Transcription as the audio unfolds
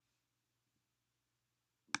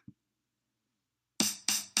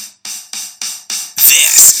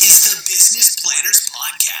Entrepreneurs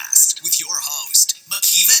Podcast with your host,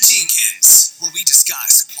 Makiva Jenkins, where we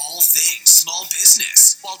discuss all things small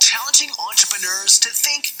business while challenging entrepreneurs to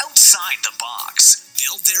think outside the box,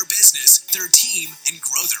 build their business, their team, and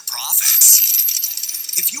grow their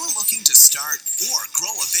profits. If you're looking to start or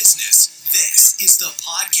grow a business, this is the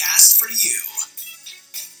podcast for you.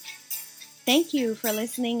 Thank you for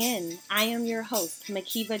listening in. I am your host,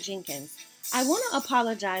 Makiva Jenkins. I want to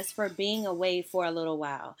apologize for being away for a little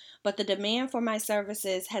while, but the demand for my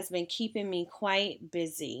services has been keeping me quite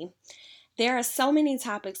busy. There are so many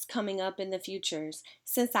topics coming up in the futures.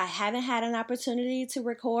 Since I haven't had an opportunity to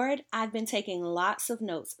record, I've been taking lots of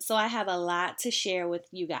notes, so I have a lot to share with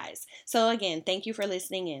you guys. So again, thank you for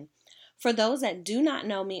listening in. For those that do not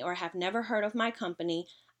know me or have never heard of my company,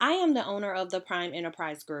 I am the owner of the Prime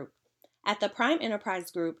Enterprise Group. At the Prime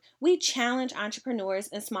Enterprise Group, we challenge entrepreneurs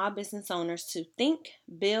and small business owners to think,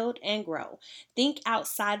 build, and grow. Think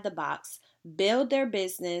outside the box, build their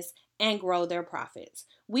business, and grow their profits.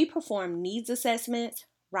 We perform needs assessments,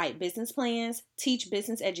 write business plans, teach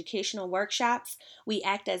business educational workshops, we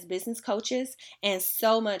act as business coaches, and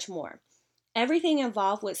so much more. Everything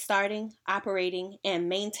involved with starting, operating, and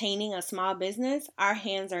maintaining a small business, our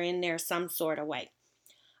hands are in there some sort of way.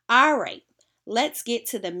 All right. Let's get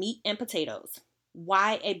to the meat and potatoes.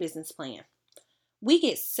 Why a business plan? We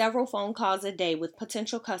get several phone calls a day with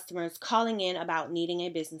potential customers calling in about needing a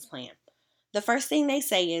business plan. The first thing they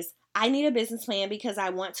say is, I need a business plan because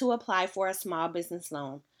I want to apply for a small business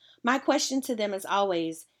loan. My question to them is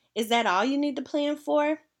always, is that all you need the plan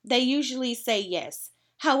for? They usually say yes.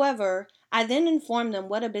 However, I then inform them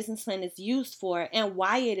what a business plan is used for and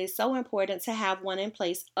why it is so important to have one in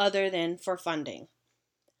place other than for funding.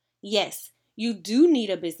 Yes, you do need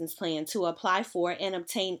a business plan to apply for and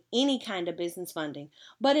obtain any kind of business funding,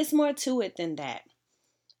 but it's more to it than that.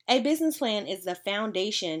 A business plan is the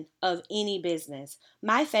foundation of any business.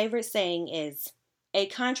 My favorite saying is, a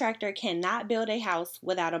contractor cannot build a house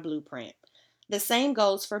without a blueprint. The same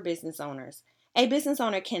goes for business owners. A business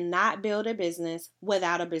owner cannot build a business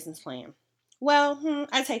without a business plan. Well,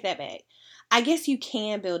 I take that back. I guess you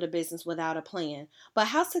can build a business without a plan, but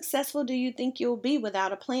how successful do you think you'll be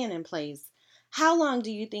without a plan in place? How long do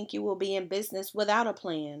you think you will be in business without a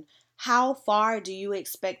plan? How far do you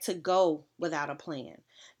expect to go without a plan?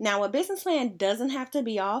 Now, a business plan doesn't have to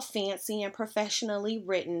be all fancy and professionally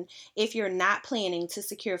written if you're not planning to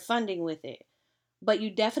secure funding with it. But you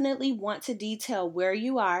definitely want to detail where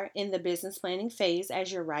you are in the business planning phase as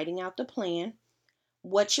you're writing out the plan.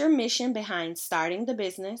 What's your mission behind starting the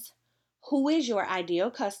business? Who is your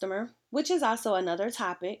ideal customer? Which is also another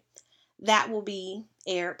topic that will be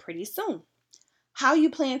aired pretty soon. How you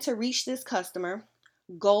plan to reach this customer?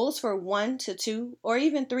 Goals for 1 to 2 or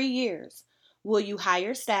even 3 years. Will you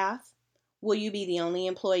hire staff? Will you be the only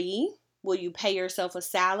employee? Will you pay yourself a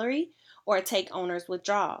salary or take owner's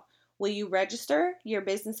withdrawal? Will you register your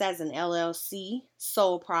business as an LLC,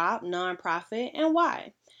 sole prop, nonprofit, and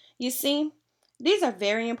why? You see, these are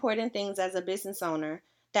very important things as a business owner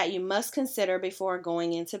that you must consider before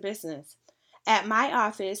going into business. At my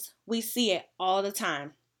office, we see it all the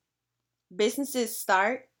time. Businesses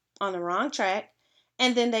start on the wrong track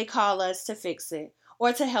and then they call us to fix it,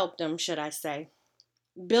 or to help them, should I say.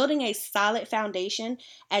 Building a solid foundation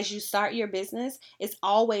as you start your business is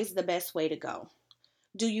always the best way to go.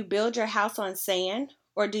 Do you build your house on sand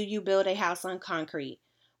or do you build a house on concrete?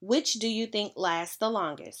 Which do you think lasts the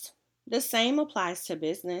longest? The same applies to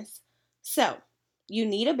business. So, you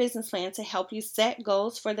need a business plan to help you set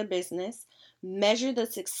goals for the business, measure the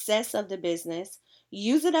success of the business,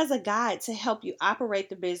 use it as a guide to help you operate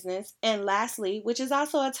the business, and lastly, which is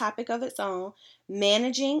also a topic of its own,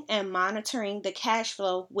 managing and monitoring the cash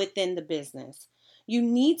flow within the business. You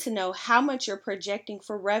need to know how much you're projecting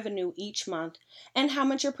for revenue each month and how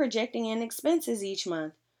much you're projecting in expenses each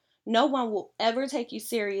month. No one will ever take you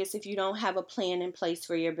serious if you don't have a plan in place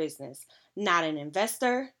for your business. Not an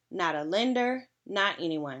investor, not a lender, not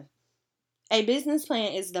anyone. A business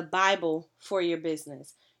plan is the Bible for your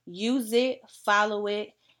business. Use it, follow it,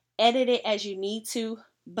 edit it as you need to,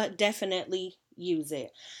 but definitely use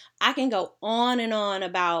it. I can go on and on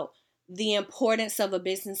about the importance of a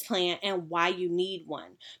business plan and why you need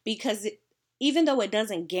one, because even though it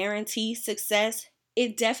doesn't guarantee success,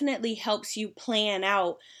 it definitely helps you plan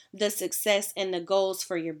out the success and the goals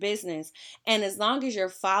for your business. And as long as you're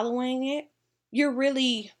following it, you're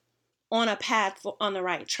really on a path on the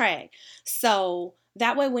right track. So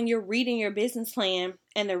that way, when you're reading your business plan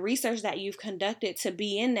and the research that you've conducted to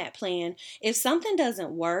be in that plan, if something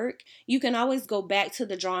doesn't work, you can always go back to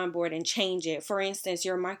the drawing board and change it. For instance,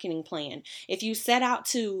 your marketing plan. If you set out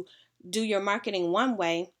to do your marketing one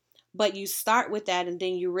way, but you start with that and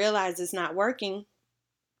then you realize it's not working,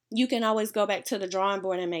 you can always go back to the drawing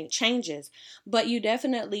board and make changes. But you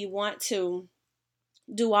definitely want to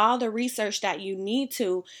do all the research that you need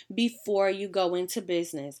to before you go into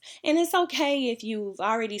business. And it's okay if you've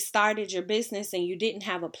already started your business and you didn't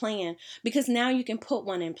have a plan, because now you can put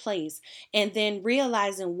one in place. And then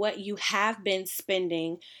realizing what you have been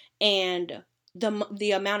spending and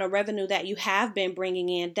the amount of revenue that you have been bringing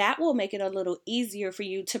in, that will make it a little easier for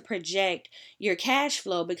you to project your cash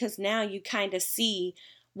flow, because now you kind of see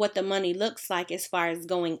what the money looks like as far as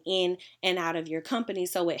going in and out of your company.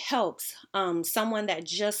 So it helps someone that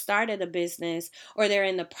just started a business, or they're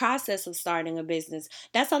in the process of starting a business.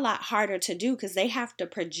 That's a lot harder to do because they have to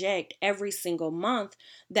project every single month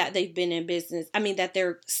that they've been in business. I mean, that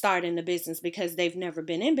they're starting the business, because they've never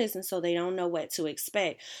been in business, so they don't know what to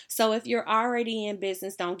expect. So if you're already in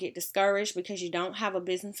business, don't get discouraged because you don't have a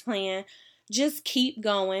business plan. Just keep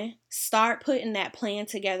going. Start putting that plan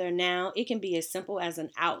together now. It can be as simple as an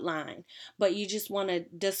outline, but you just want to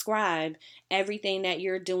describe everything that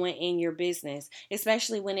you're doing in your business,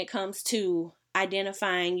 especially when it comes to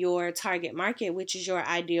identifying your target market, which is your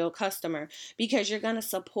ideal customer, because you're going to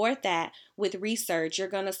support that with research. You're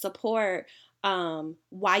going to support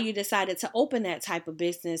why you decided to open that type of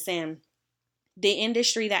business, and the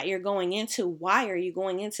industry that you're going into. Why are you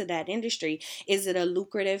going into that industry? Is it a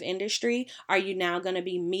lucrative industry? Are you now going to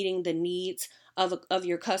be meeting the needs of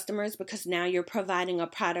your customers because now you're providing a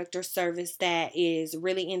product or service that is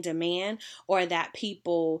really in demand, or that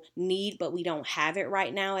people need but we don't have it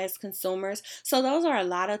right now as consumers? So those are a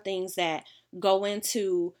lot of things that go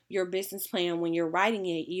into your business plan. When you're writing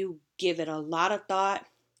it, you give it a lot of thought.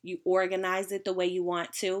 You organize it the way you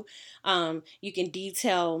want to. You can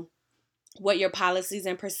detail what your policies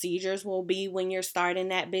and procedures will be when you're starting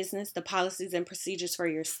that business, the policies and procedures for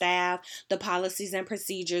your staff, the policies and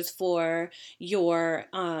procedures for your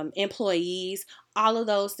employees. All of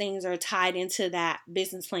those things are tied into that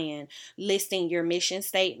business plan, listing your mission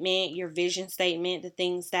statement, your vision statement, the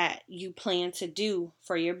things that you plan to do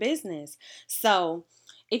for your business. So,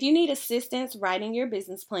 if you need assistance writing your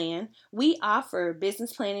business plan, we offer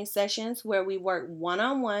business planning sessions where we work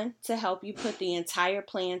one-on-one to help you put the entire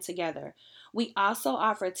plan together. We also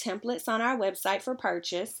offer templates on our website for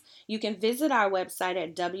purchase. You can visit our website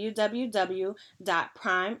at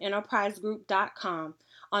www.primeenterprisegroup.com.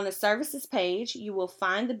 On the services page, you will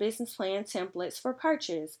find the business plan templates for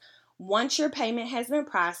purchase. Once your payment has been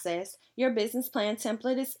processed, your business plan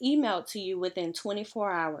template is emailed to you within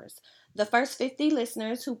 24 hours. The first 50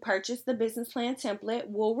 listeners who purchase the business plan template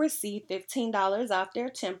will receive $15 off their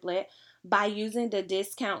template by using the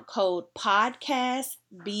discount code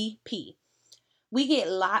PODCASTBP. We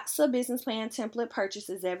get lots of business plan template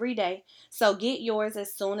purchases every day, so get yours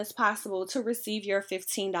as soon as possible to receive your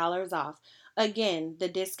 $15 off. Again, the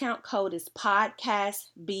discount code is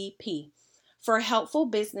PODCASTBP. For helpful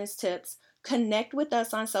business tips, connect with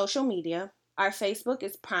us on social media. Our Facebook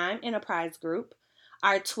is Prime Enterprise Group.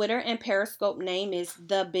 Our Twitter and Periscope name is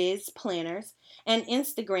The Biz Planners, and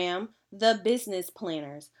Instagram, The Business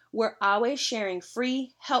Planners. We're always sharing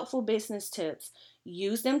free, helpful business tips.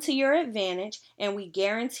 Use them to your advantage, and we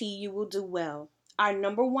guarantee you will do well. Our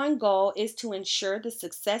number one goal is to ensure the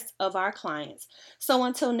success of our clients. So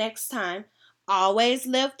until next time, always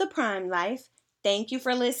live the Prime life. Thank you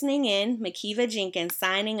for listening in. Makiva Jenkins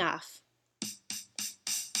signing off.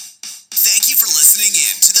 Thank you for listening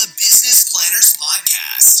in to the Business Planners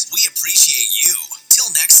Podcast. We appreciate you. Till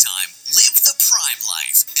next time, live the Prime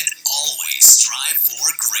life and always strive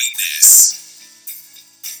for greatness.